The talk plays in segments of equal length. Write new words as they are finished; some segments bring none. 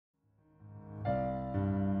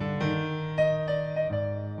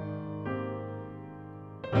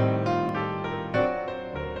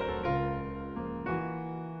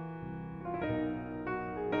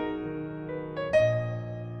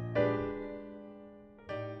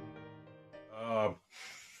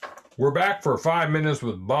We're back for 5 minutes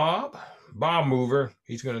with Bob Mover.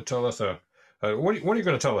 He's going to tell us what are you going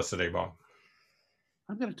to tell us today, Bob?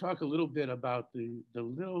 I'm going to talk a little bit about the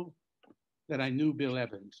little that I knew Bill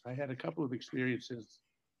Evans. I had a couple of experiences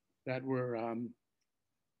that were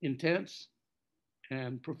intense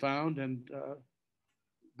and profound and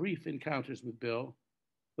brief encounters with Bill.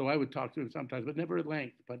 Though I would talk to him sometimes, but never at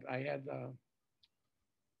length. But I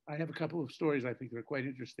have a couple of stories I think that are quite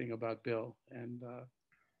interesting about Bill, and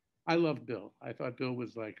I loved Bill. I thought Bill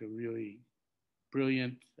was like a really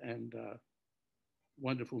brilliant and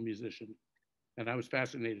wonderful musician, and I was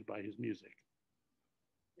fascinated by his music.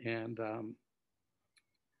 And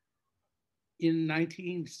in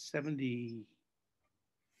 1970,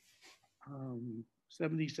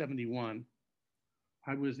 71,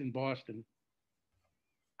 I was in Boston.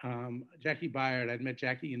 Jackie Byard, I'd met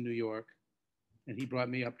Jackie in New York, and he brought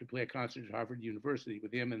me up to play a concert at Harvard University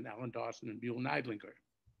with him and Alan Dawson and Buell Neidlinger.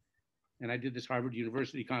 And I did this Harvard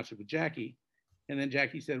University concert with Jackie. And then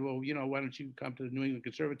Jackie said, well, why don't you come to the New England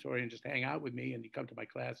Conservatory and just hang out with me and you come to my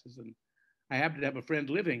classes? And I happened to have a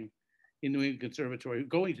friend living in New England Conservatory,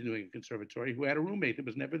 going to New England Conservatory, who had a roommate that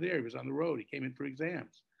was never there. He was on the road. He came in for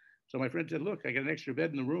exams. So my friend said, look, I got an extra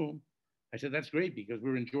bed in the room. I said, that's great because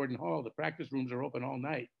we're in Jordan Hall. The practice rooms are open all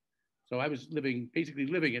night. So I was basically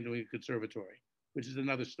living in New England Conservatory, which is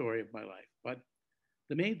another story of my life. But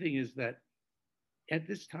the main thing is that at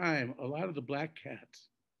this time, a lot of the black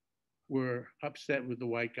cats were upset with the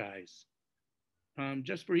white guys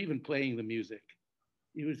just for even playing the music.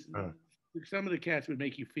 It was some of the cats would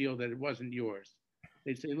make you feel that it wasn't yours.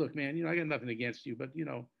 They'd say, "Look, man, I got nothing against you, but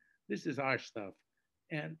this is our stuff."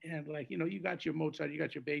 And like you got your Mozart, you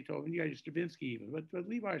got your Beethoven, you got your Stravinsky, even, but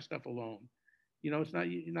leave our stuff alone. It's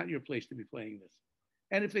not your place to be playing this.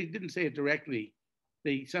 And if they didn't say it directly,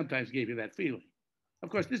 they sometimes gave you that feeling. Of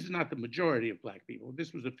course, this is not the majority of black people.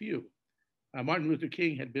 This was a few. Martin Luther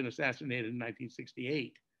King had been assassinated in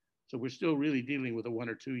 1968, so we're still really dealing with a 1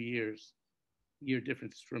 or 2 year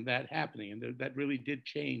difference from that happening, and that really did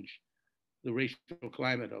change the racial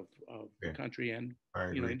climate of the Yeah, country and I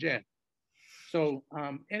agree. in jazz. So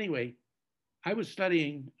anyway, I was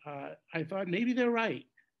studying. I thought maybe they're right.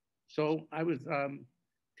 So I was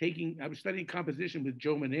studying composition with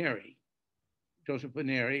Joseph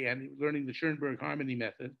Maneri, and learning the Schoenberg harmony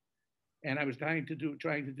method. And I was trying to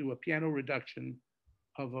do a piano reduction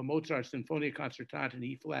of a Mozart Sinfonia Concertante in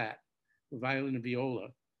E flat, with violin and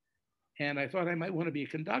viola. And I thought I might want to be a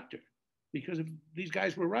conductor because if these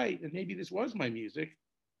guys were right, and maybe this was my music,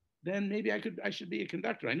 then maybe I should be a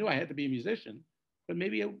conductor. I knew I had to be a musician, but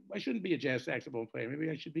maybe I shouldn't be a jazz saxophone player. Maybe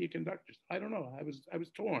I should be a conductor. I don't know. I was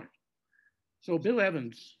torn. So Bill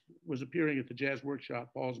Evans was appearing at the Jazz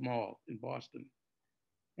Workshop, Paul's Mall in Boston.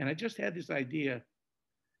 And I just had this idea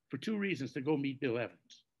for two reasons to go meet Bill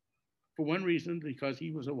Evans. For one reason, because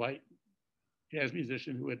he was a white jazz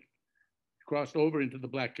musician who had crossed over into the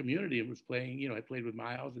black community and was playing, I played with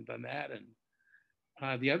Miles and done that.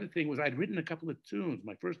 And the other thing was I'd written a couple of tunes,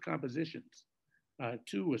 my first compositions,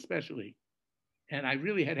 two especially. And I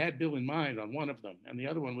really had Bill in mind on one of them. And the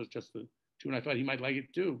other one was just the tune. I thought he might like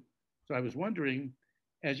it too. So I was wondering,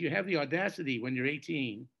 as you have the audacity when you're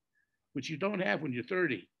 18, which you don't have when you're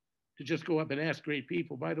 30, to just go up and ask great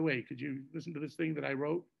people, by the way, could you listen to this thing that I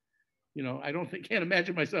wrote? I don't think, can't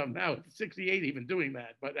imagine myself now at 68 even doing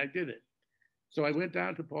that, but I did it. So I went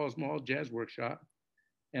down to Paul's Mall Jazz Workshop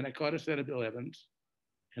and I caught a set of Bill Evans.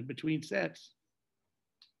 And between sets,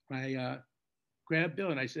 I grabbed Bill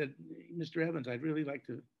and I said, Mr. Evans, I'd really like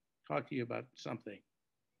to talk to you about something.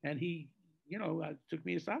 And he, took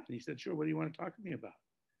me aside and he said, sure, what do you want to talk to me about?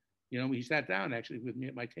 He sat down actually with me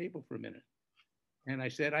at my table for a minute. And I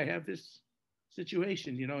said, I have this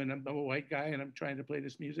situation, and I'm a white guy and I'm trying to play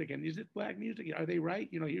this music. And is it black music? Are they right?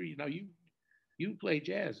 You play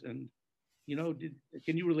jazz and,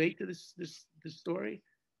 can you relate to this story?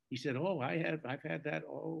 He said, oh, I've had that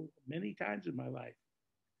many times in my life.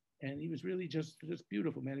 And he was really just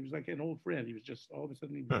beautiful, man. He was like an old friend. He was just, all of a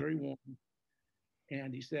sudden, he was Huh. very warm.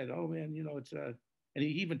 And he said, oh man, it's and he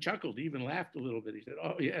even chuckled, he even laughed a little bit. He said,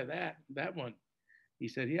 oh yeah, that one. He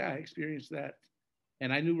said, yeah, I experienced that.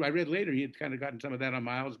 And I read later he had kind of gotten some of that on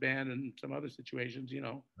Miles' band and some other situations.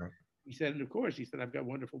 Right. He said, and of course, he said, I've got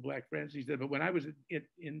wonderful black friends. He said, but when I was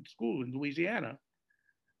in school in Louisiana,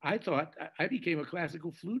 I thought I became a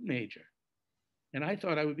classical flute major. And I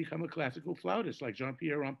thought I would become a classical flautist like Jean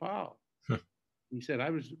Pierre Rampal. He said,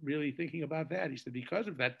 I was really thinking about that. He said, because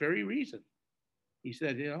of that very reason. He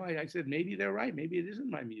said, I said, maybe they're right. Maybe it isn't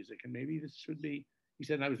my music. And maybe this should be. He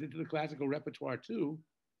said, and I was into the classical repertoire too.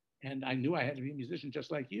 And I knew I had to be a musician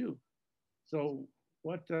just like you. So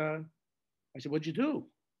what, I said, what'd you do?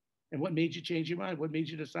 And what made you change your mind? What made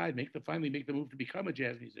you decide, finally make the move to become a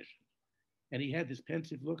jazz musician? And he had this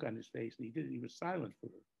pensive look on his face, and he was silent for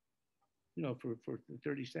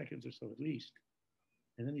 30 seconds or so at least.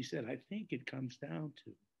 And then he said, I think it comes down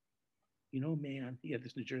to, man, he had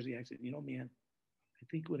this New Jersey accent, man, I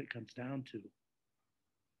think what it comes down to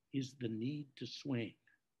is the need to swing.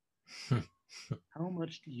 How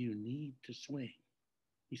much do you need to swing?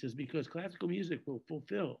 He says, because classical music will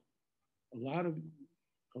fulfill a lot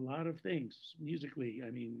of things musically.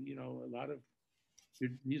 I mean, a lot of your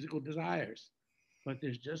musical desires. But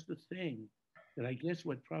there's just the thing that I guess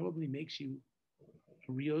what probably makes you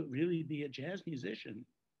really be a jazz musician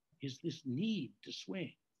is this need to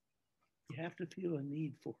swing. You have to feel a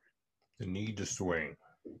need for it. The need to swing.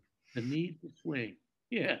 The need to swing.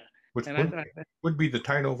 Yeah. Which and I thought would be the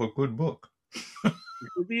title of a good book. It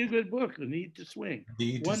would be a good book, The Need to Swing.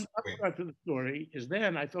 One part of the story is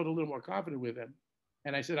then I felt a little more confident with him.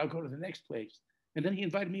 And I said, I'll go to the next place. And then he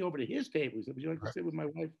invited me over to his table. He said, would you like to sit with my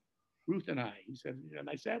wife, Ruth, and I? He said, and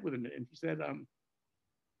I sat with him. And he said,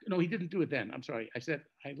 no, he didn't do it then. I'm sorry. I said,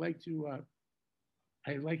 I'd like you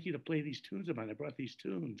to play these tunes of mine. I brought these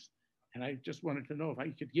tunes. And I just wanted to know if I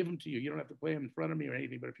could give them to you. You don't have to play them in front of me or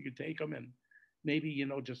anything, but if you could take them and maybe,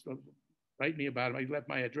 just write me about them. I left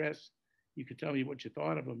my address. You could tell me what you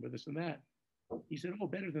thought of them or this and that. He said, oh,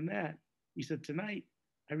 better than that. He said, tonight,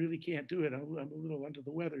 I really can't do it. I'm a little under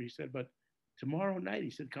the weather. He said, but tomorrow night, he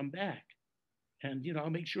said, come back. And, I'll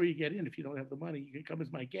make sure you get in. If you don't have the money, you can come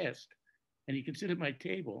as my guest. And you can sit at my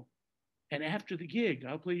table. And after the gig,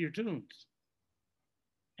 I'll play your tunes.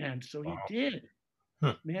 And so he did.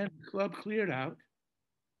 Man, the club cleared out.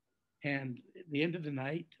 And at the end of the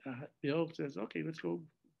night, Bill says, okay, let's go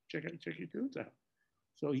check your tunes out.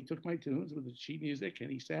 So he took my tunes with the sheet music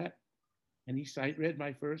and he sat and he sight read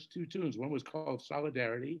my first two tunes. One was called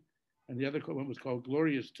Solidarity and the other one was called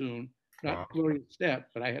Gloria's Tune, not Gloria's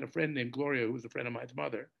Step, but I had a friend named Gloria who was a friend of mine's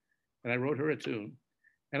mother, and I wrote her a tune.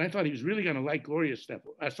 And I thought he was really going to like Gloria's Step,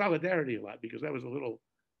 Solidarity a lot, because that was a little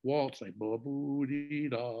waltz like bo boo dee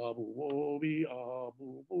da boo bo be ah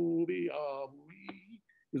boo boo be ah boo.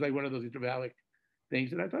 It was like one of those intervallic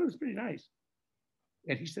things, and I thought it was pretty nice.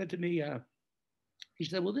 And he said to me, he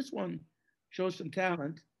said, well, this one shows some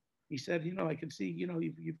talent. He said, I can see,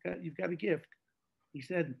 you've got a gift. He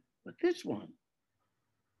said, but this one.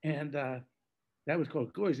 And that was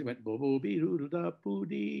called Glorious. He went, bo bo be doo da boo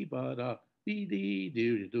dee ba da be dee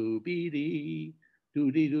doo doo be dee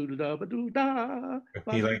doo dee doo da ba doo da.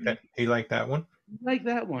 He liked that. He liked that one. He liked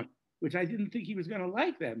that one, which I didn't think he was going to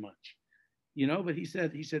like that much, But he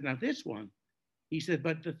said, now this one. He said,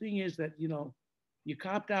 but the thing is that you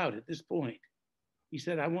copped out at this point. He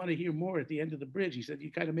said, I want to hear more at the end of the bridge. He said,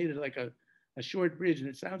 you kind of made it like a short bridge, and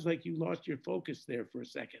it sounds like you lost your focus there for a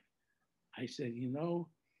second. I said,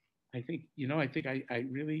 I think I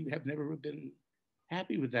really have never been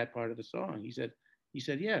happy with that part of the song. He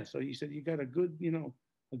said, yeah. So he said, you got a good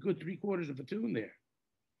 3/4 of a tune there.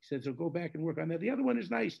 He said, so go back and work on that. The other one is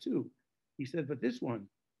nice too. He said, but this one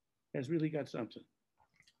has really got something.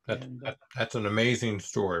 That's an amazing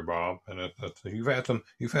story, Bob. And you've had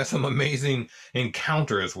some amazing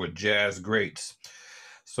encounters with jazz greats.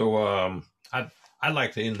 So I'd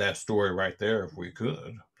like to end that story right there if we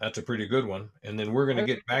could. That's a pretty good one. And then we're going to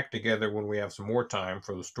get back together when we have some more time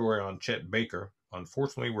for the story on Chet Baker.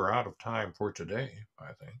 Unfortunately, we're out of time for today,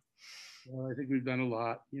 I think. Well, I think we've done a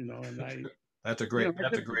lot, and that's a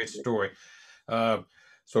great story. So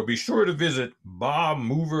be sure to visit Bob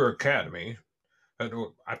Mover Academy.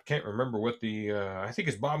 I can't remember what I think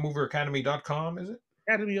it's bobmoveracademy.com, is it?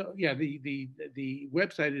 Academy, yeah, the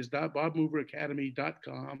website is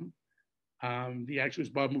bobmoveracademy.com. The actual is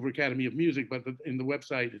Bob Mover Academy of Music, but in the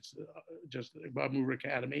website, it's just Bob Mover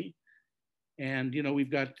Academy. And,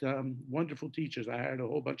 we've got wonderful teachers. I hired a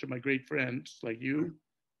whole bunch of my great friends like you,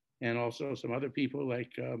 and also some other people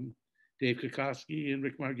like Dave Kokoski and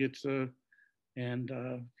Rick Margitza and,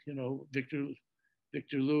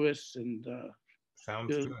 Victor Lewis and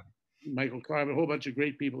Sounds good. Michael Clark, a whole bunch of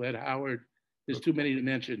great people. Ed Howard. There's too many to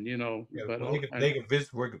mention, Yeah, but they can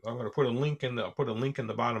visit. I'm going to put a link in the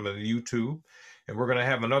bottom of the YouTube, and we're going to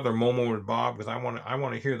have another moment with Bob because I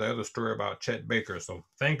want to hear the other story about Chet Baker. So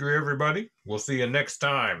thank you, everybody. We'll see you next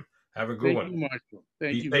time. Have a good one. Thank you, Marshall.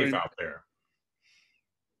 Thank you. Be safe out there.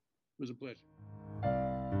 It was a pleasure.